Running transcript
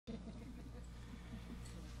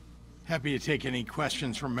Happy to take any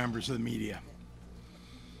questions from members of the media.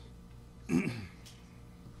 Yes,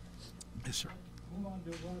 sir. Move on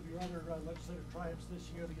to one of your other legislative triumphs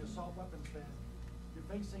this year, the assault weapons ban. You're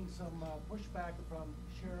facing some pushback from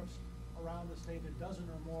sheriffs around the state, a dozen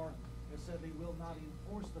or more, that said they will not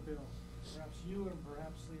enforce the bill. Perhaps you and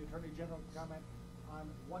perhaps the Attorney General can comment on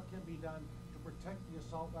what can be done to protect the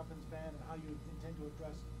assault weapons ban and how you intend to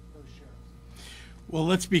address those sheriffs. Well,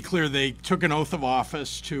 let's be clear. They took an oath of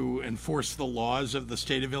office to enforce the laws of the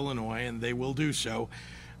state of Illinois, and they will do so.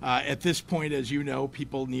 At this point, as you know,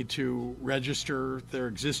 people need to register their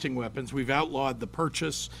existing weapons. We've outlawed the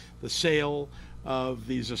purchase, the sale of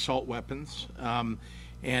these assault weapons. And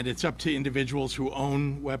it's up to individuals who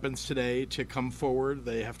own weapons today to come forward.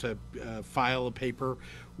 They have to file a paper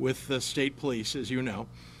with the state police, as you know.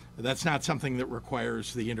 That's not something that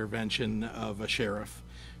requires the intervention of a sheriff,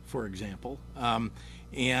 for example.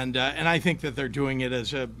 And I think that they're doing it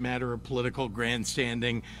as a matter of political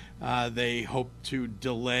grandstanding. They hope to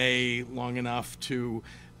delay long enough to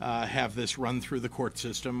have this run through the court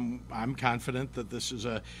system. I'm confident that this is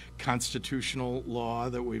a constitutional law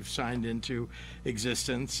that we've signed into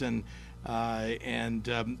existence, and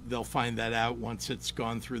they'll find that out once it's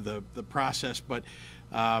gone through the process. But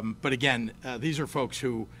again, these are folks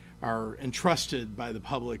who are entrusted by the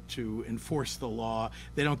public to enforce the law.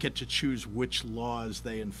 They don't get to choose which laws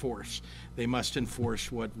they enforce. They must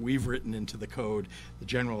enforce what we've written into the code, the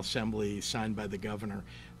General Assembly signed by the governor,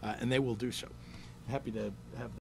 and they will do so. Happy to have